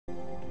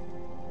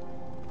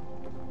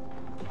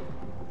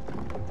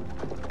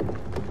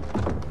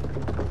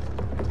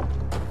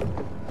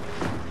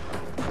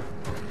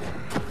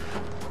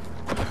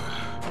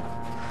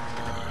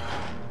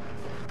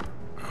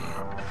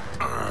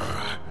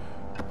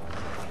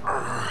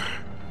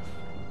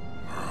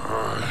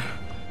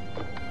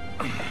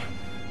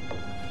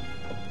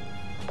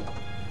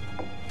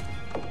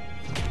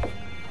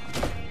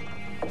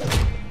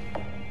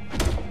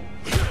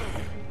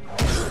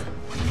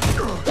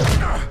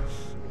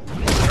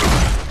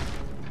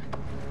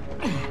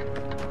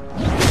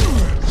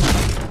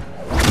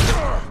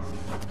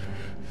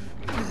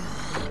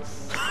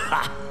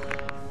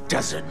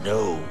doesn't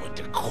know when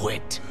to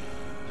quit.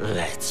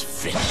 Let's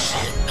finish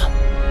him.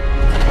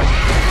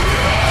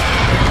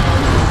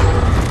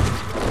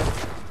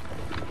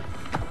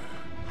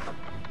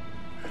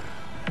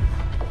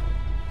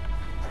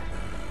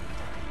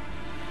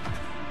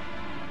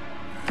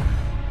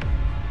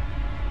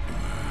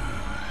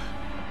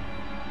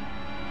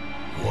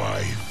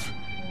 Wife,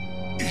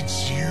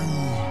 it's you.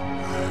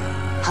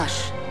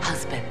 Hush,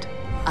 husband.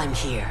 I'm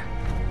here.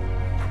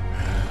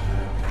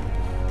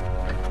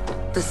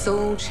 The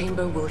Soul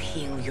Chamber will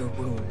heal your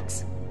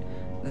wounds.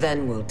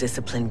 Then we'll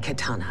discipline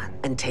Kitana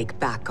and take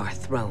back our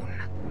throne.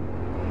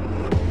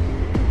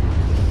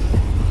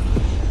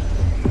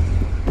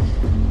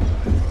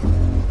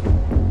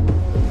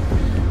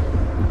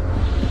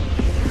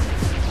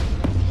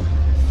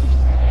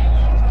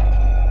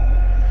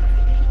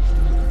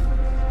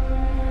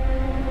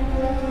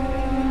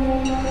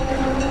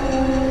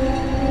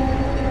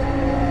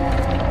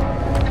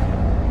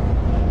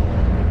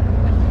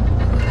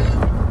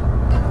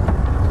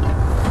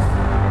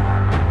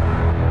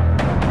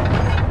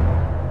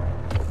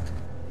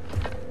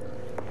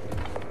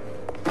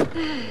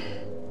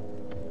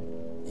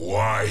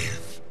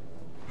 Wife,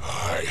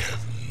 I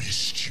have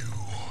missed you.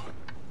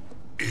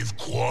 If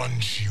Quan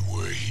Chi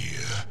were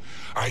here,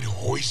 I'd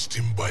hoist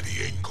him by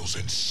the ankles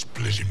and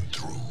split him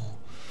through.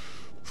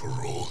 For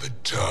all the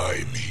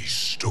time he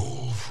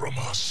stole from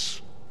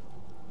us.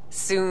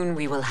 Soon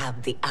we will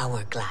have the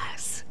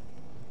hourglass.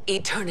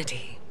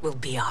 Eternity will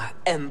be our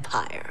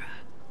empire.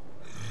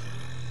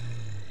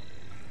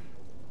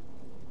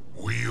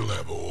 We'll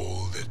have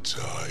all the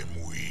time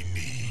we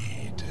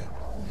need.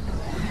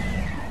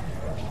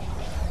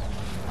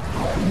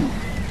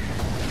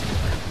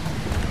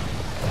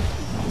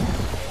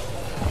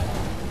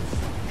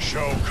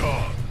 Shao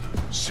Kahn,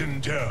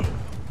 Sindel,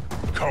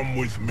 come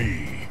with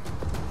me.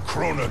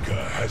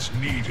 Kronika has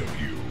need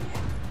of you.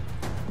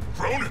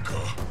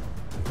 Kronika?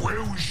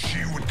 Where was she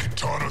when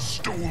Kitana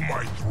stole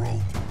my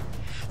throne?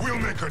 We'll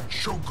make a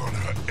choke on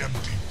her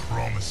empty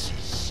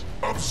promises.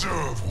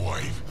 Observe,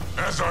 wife,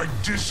 as I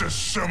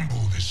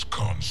disassemble this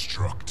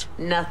construct.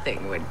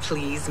 Nothing would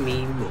please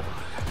me more.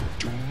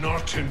 Do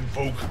not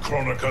invoke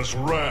Kronika's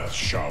wrath,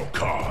 Shao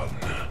Kahn.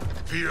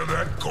 Fear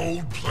that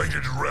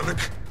gold-plated relic?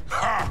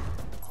 Ha!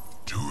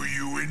 Do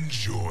you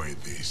enjoy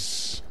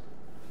this?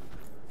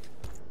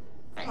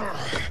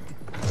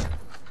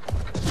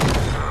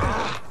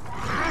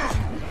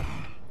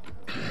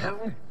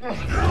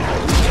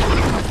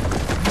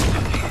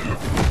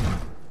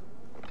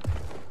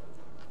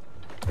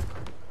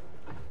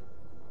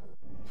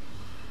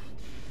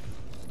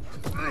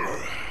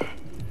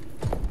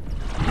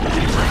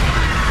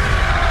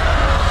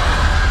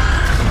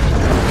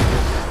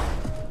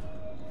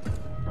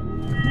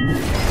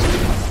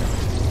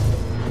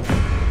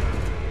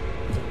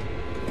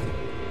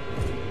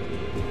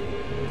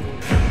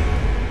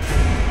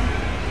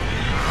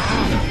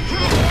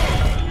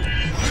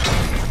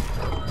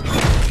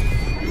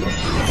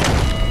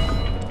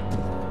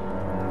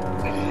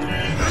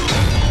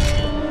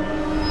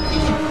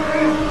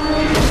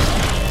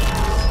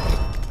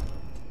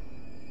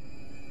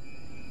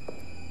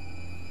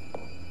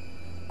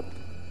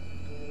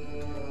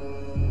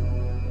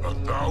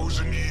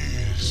 $1,000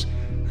 years,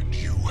 and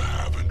you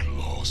haven't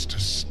lost a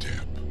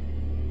step.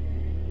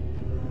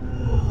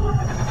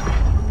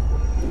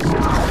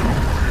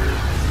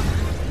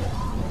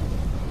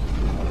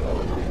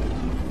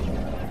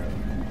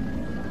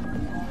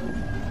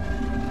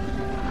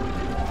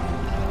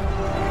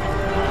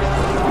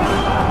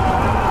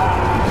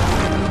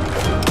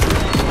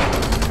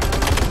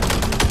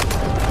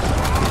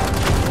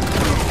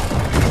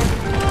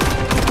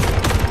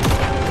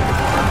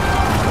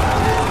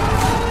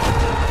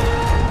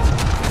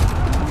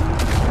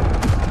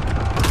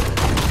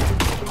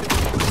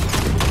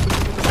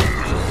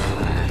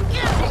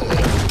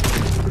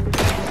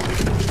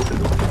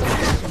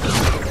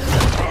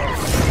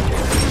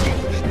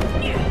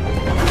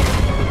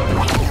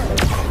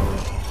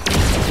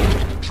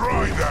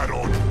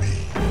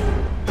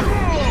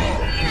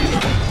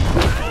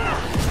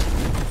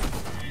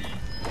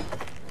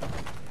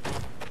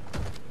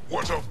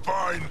 What a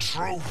fine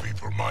trophy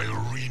for my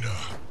arena.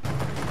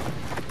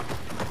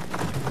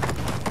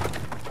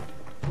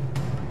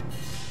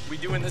 We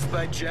doing this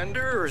by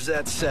gender, or is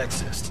that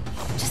sexist?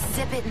 Just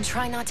zip it and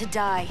try not to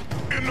die.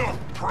 Enough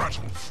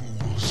prattle,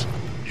 fools.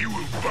 You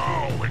will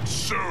bow and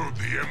serve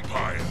the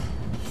Empire.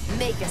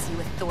 Make us, you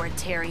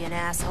authoritarian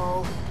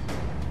asshole.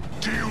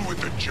 Deal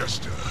with the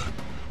jester.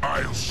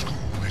 I'll school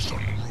this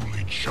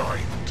unruly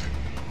child.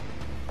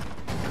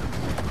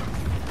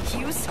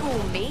 You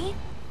school me?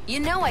 You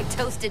know I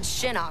toasted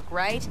Shinnok,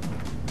 right?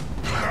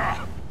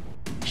 Ha!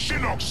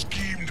 Shinnok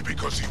schemed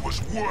because he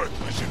was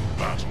worthless in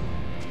battle.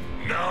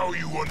 Now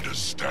you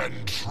understand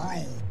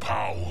true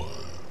power.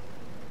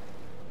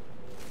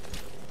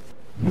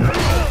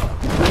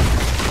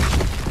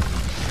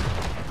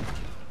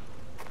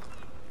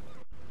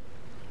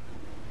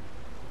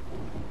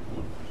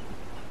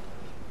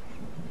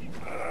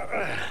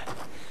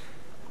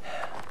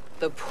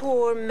 The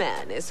poor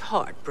man is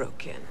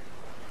heartbroken.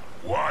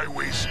 Why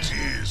waste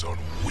tears on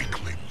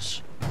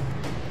weaklings?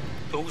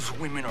 Those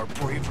women are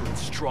braver and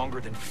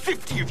stronger than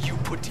 50 of you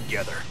put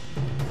together.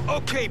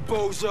 Okay,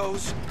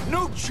 bozos.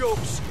 No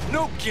jokes,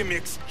 no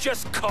gimmicks,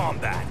 just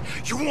combat.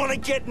 You wanna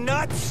get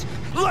nuts?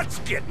 Let's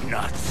get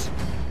nuts!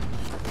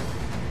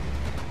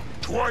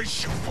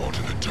 Twice you fought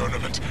in the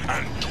tournament,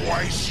 and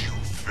twice you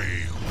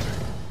failed.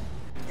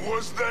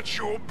 Was that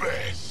your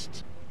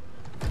best?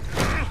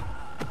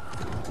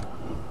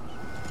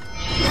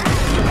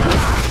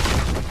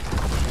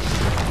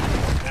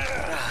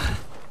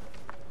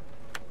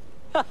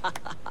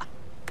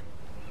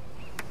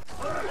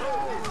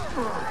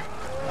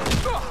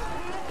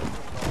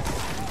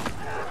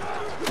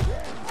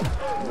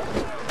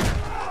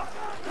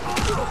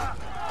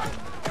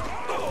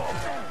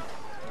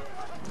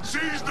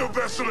 Seize the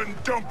vessel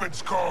and dump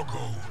its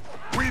cargo.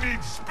 We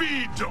need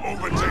speed to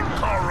overtake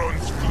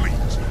Charon's fleet.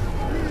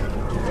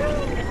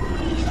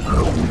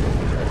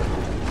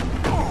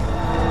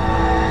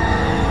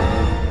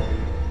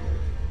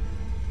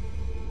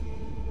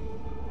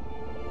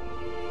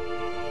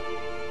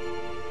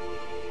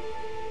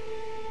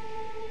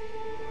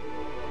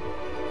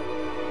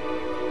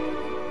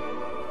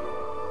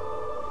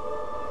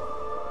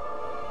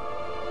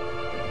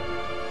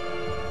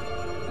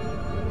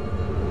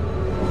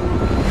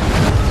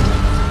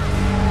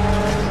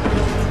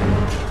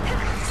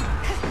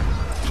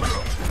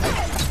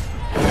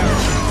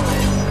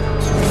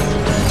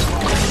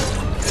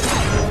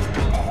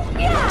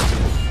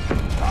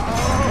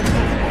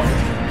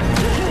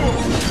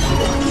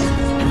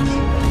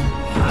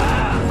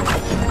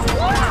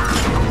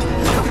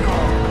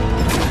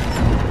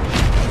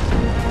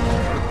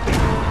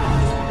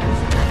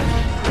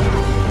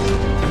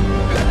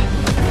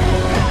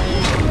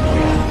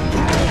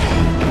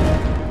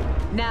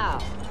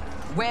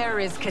 Where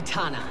is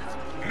Kitana?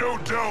 No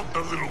doubt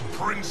the little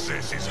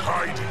princess is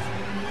hiding.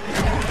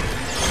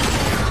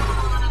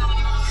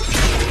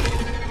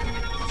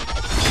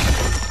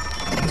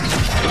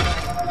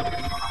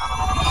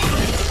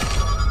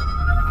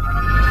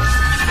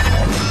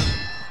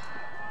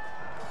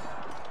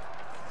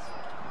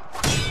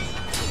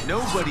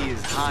 Nobody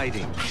is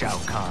hiding, Shao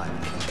Kahn.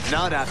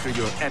 Not after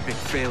your epic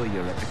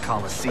failure at the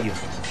Colosseum.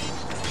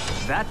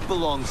 That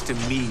belongs to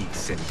me,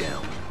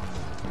 Sindel.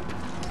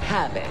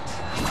 Have it.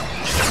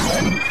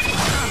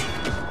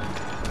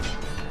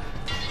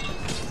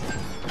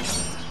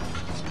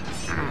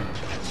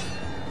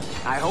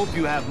 I hope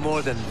you have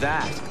more than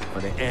that for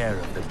the heir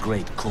of the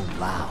great Kung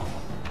Lao.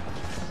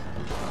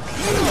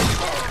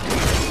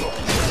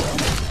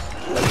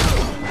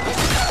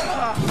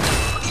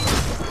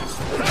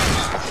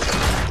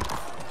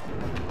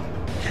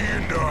 He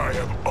and I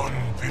have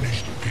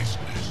unfinished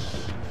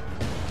business.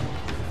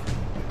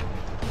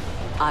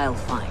 I'll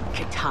find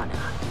Kitana.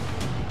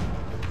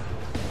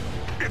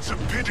 It's a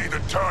pity the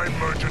Time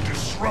Merger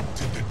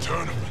disrupted the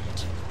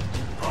tournament.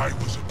 I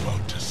was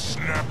about to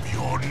snap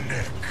your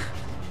neck.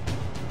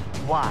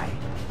 Why?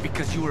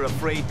 Because you were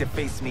afraid to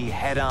face me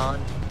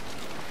head-on?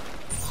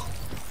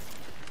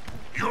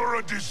 You're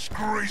a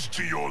disgrace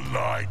to your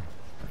line.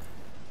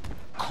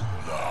 Kung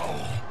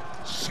Lao,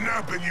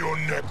 snapping your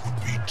neck would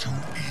be too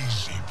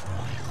easy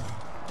for you.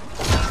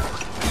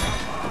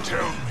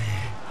 Tell me,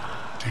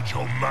 did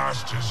your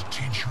masters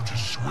teach you to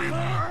swim?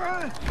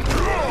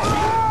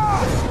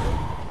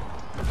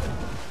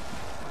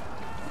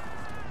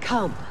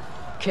 Come,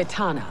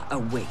 Kitana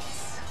awaits.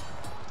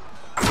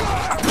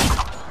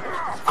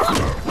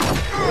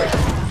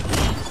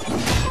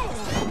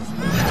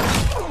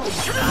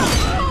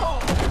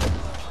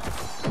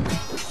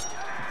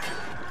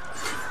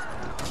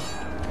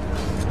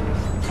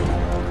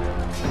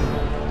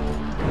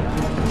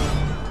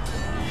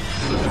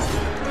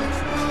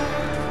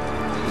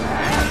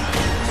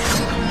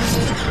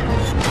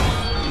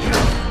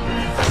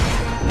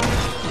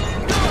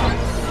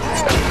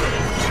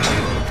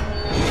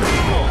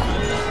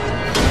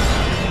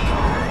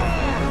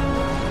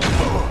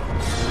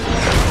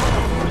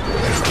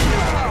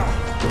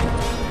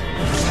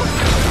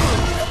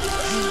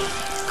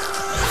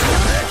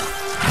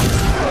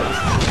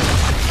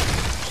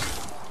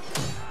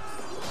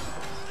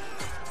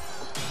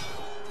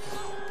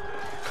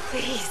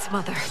 Please,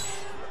 Mother.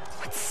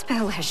 What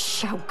spell has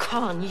Shao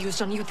Kahn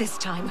used on you this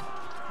time?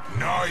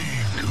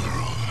 Naive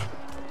girl.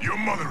 Your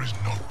mother is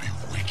not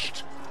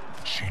bewitched.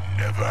 She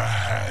never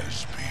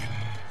has been.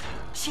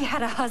 She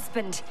had a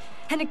husband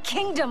and a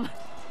kingdom,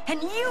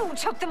 and you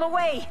took them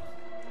away!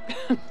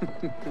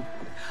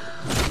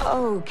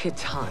 Oh,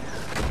 Kitana.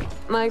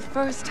 My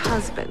first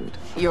husband,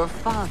 your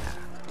father,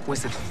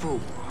 was a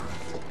fool.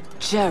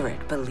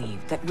 Jared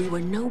believed that we were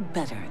no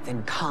better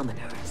than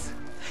commoners.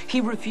 He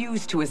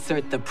refused to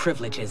assert the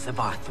privileges of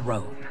our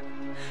throne.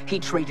 He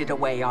traded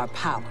away our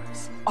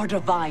powers, our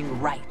divine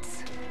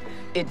rights.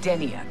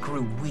 Edenia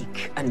grew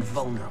weak and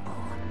vulnerable.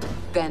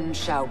 Then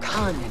Shao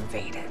Kahn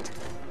invaded,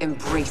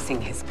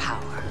 embracing his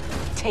power,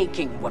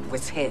 taking what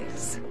was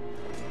his.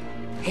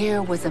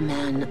 Here was a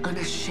man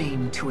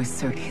unashamed to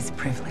assert his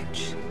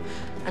privilege,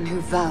 and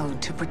who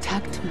vowed to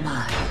protect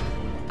mine.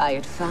 I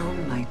had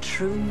found my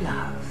true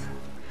love.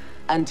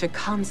 And to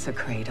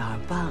consecrate our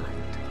bond,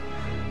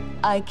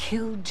 I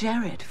killed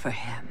Jared for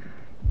him.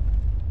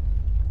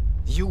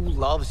 You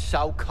love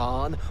Shao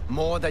Kahn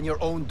more than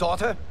your own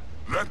daughter?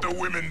 Let the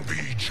women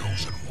be,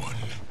 Chosen One.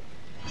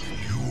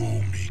 You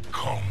owe me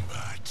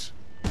combat.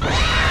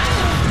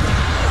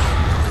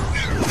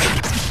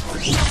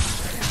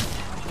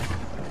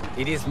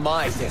 It is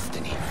my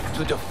destiny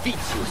to defeat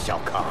you, Shao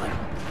Kahn.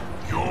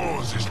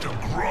 Yours is to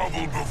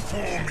grovel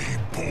before me,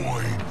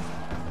 boy.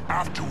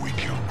 After we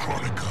kill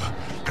Kronika,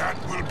 that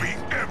will be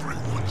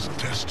everyone's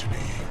destiny.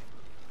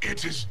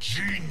 It is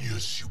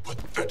genius, you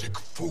pathetic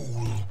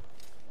fool.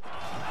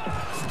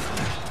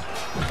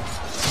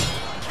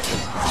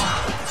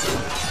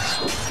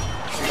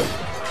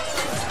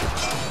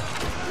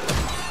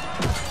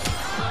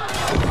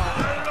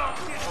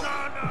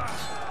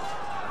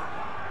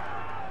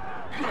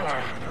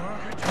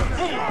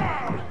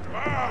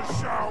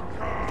 Shao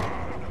Kahn,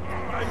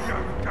 my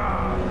young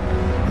god.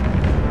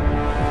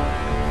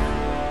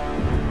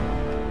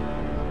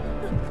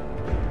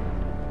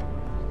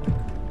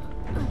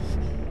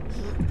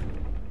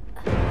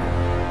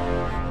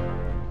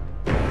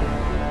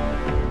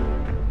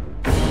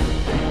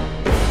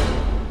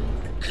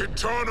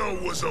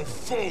 Kitana was a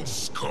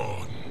false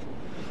Khan,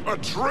 a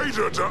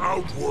traitor to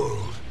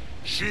Outworld.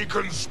 She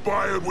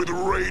conspired with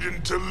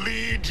Raiden to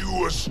lead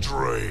you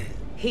astray.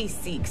 He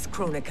seeks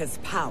Kronika's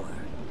power.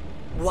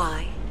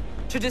 Why?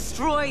 To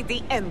destroy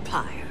the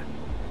Empire.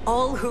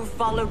 All who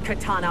followed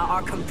Kitana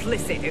are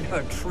complicit in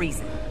her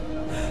treason.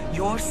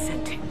 Your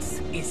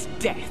sentence is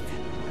death.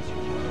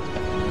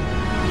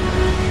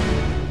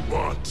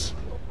 But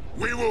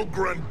we will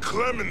grant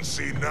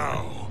clemency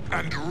now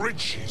and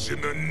riches in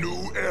the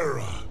new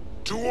era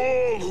to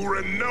all who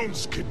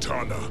renounce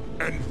Kitana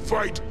and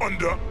fight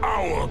under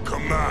our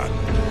command.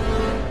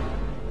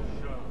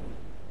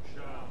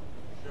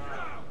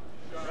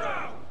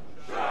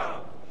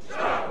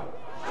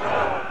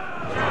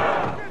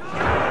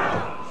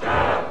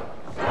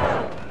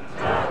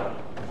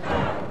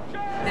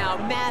 Now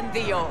man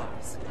the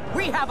oars.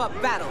 We have a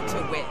battle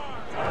to win.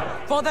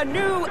 For the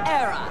new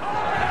era.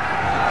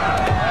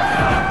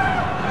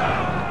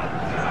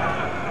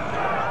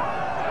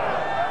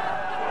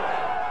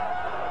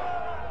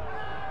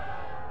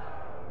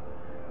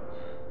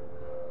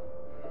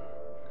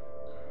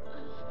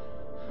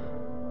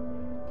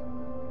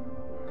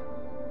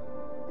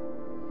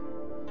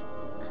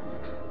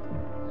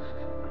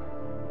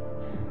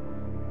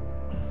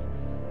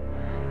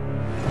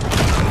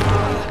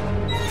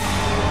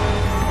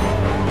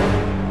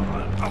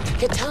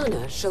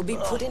 Kitana shall be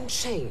put in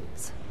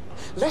chains.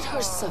 Let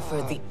her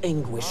suffer the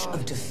anguish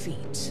of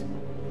defeat.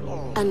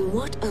 And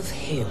what of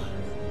him?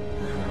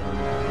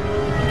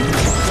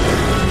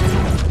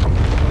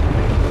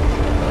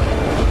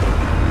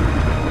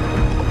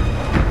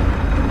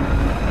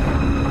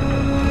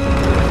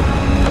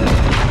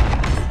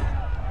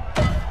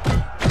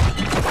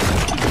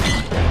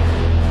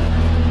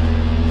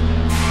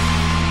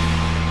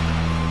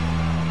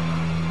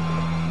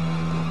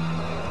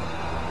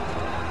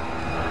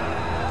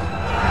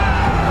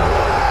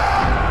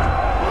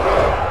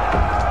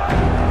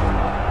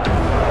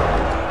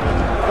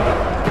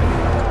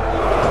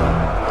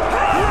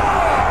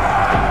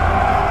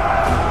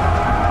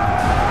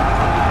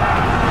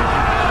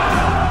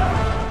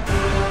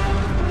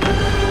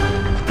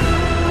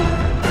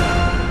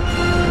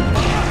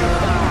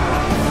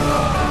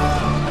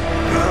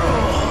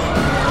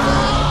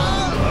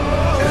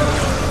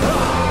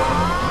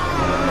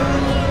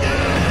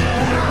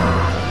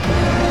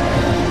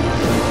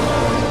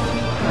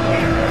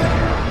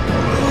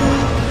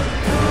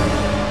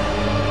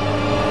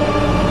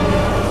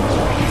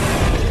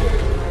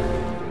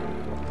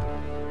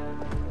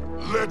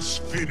 Let's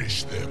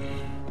finish them.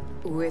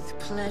 With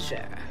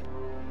pleasure.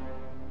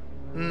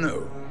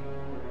 No.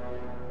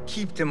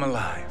 Keep them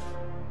alive.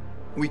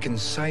 We can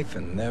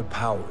siphon their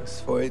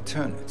powers for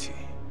eternity.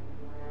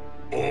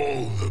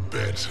 All the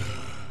better.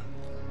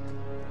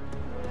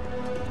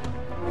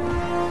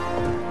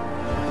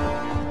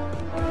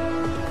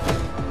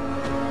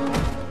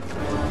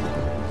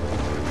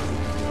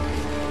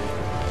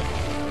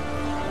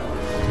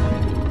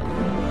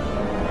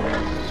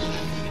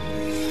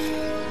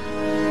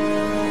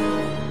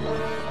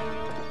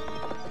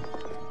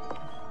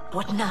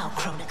 What now,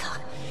 Kronika?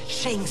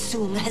 Shang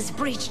Tsung has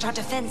breached our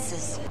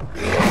defenses.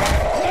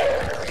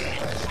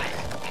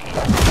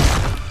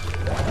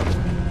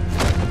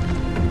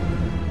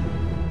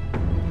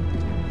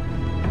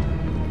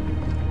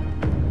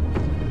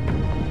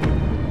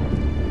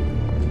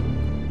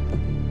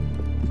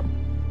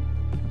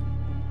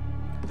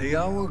 The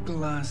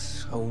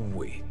hourglass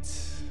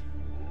awaits.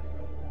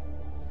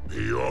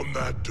 Beyond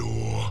that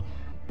door,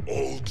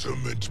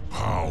 ultimate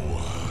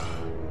power.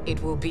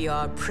 It will be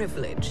our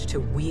privilege to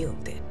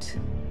wield it.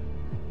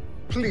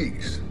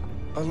 Please,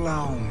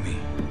 allow me.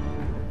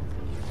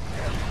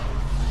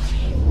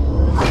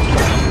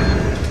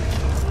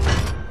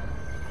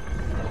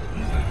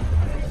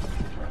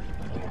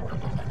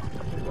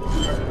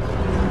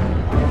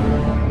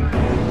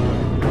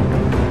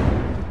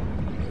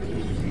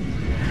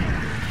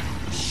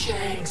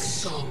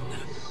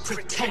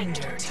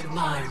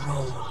 my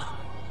role.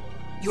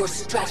 Your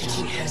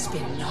strategy has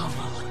been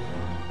novel,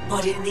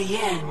 but in the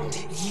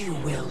end, you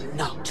will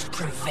not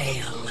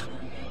prevail.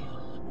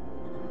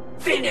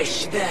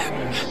 Finish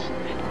them!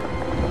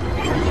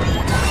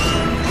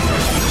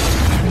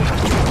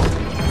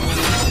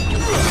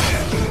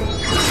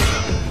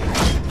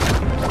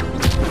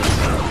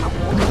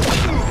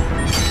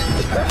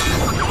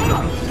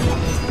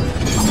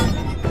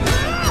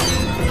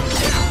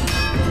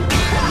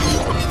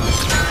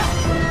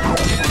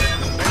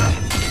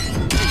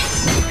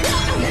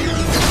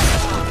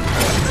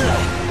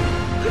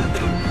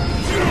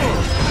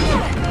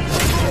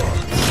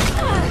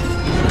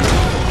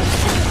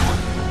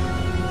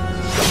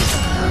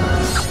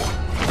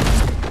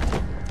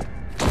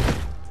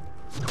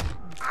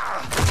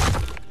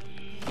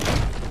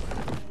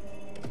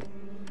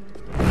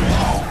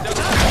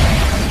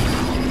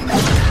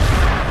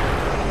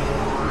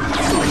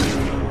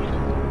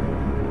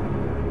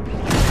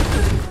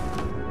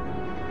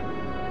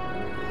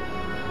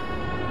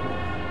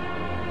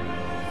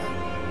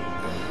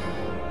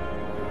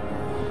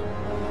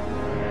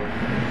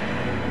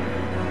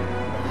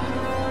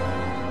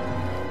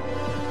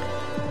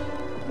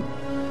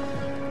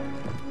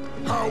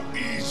 How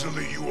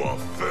easily you are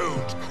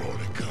felled,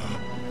 Kronika.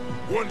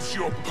 Once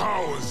your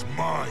power's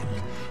mine,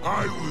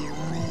 I will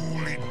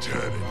rule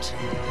eternity.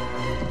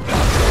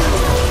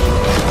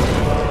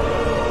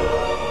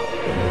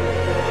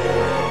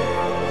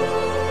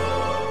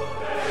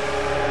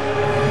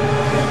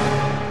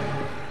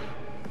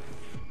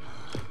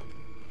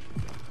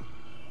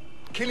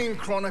 Killing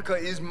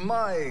Kronika is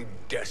my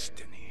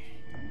destiny.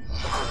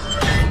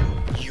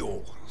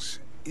 Yours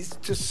is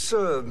to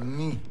serve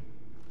me,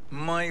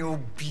 my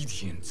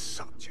obedient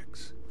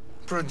subjects,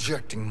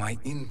 projecting my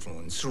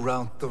influence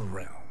throughout the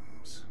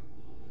realms.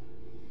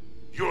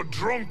 You're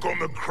drunk on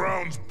the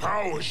crown's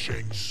power,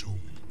 Shang Tsung.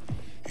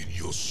 In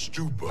your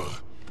stupor,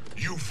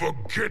 you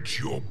forget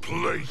your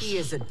place. He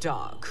is a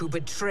dog who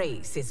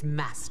betrays his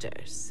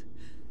masters.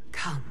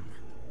 Come,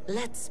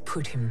 let's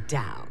put him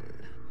down.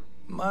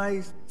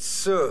 My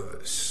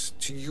service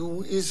to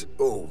you is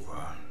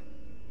over.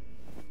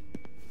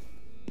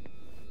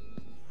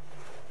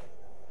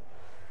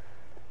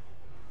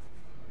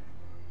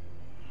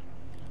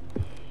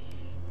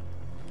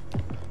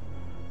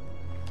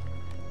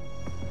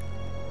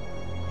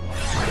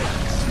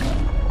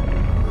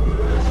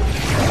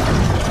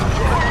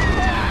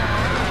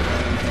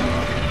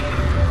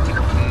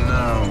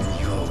 Now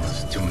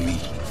yours to me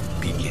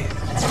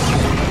begins.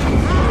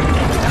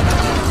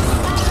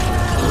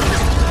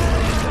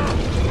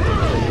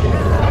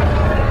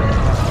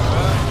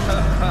 Ha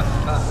ha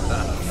ha ha ha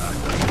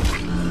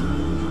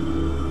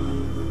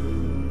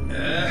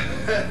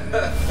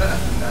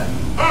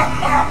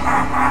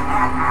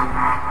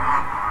ha!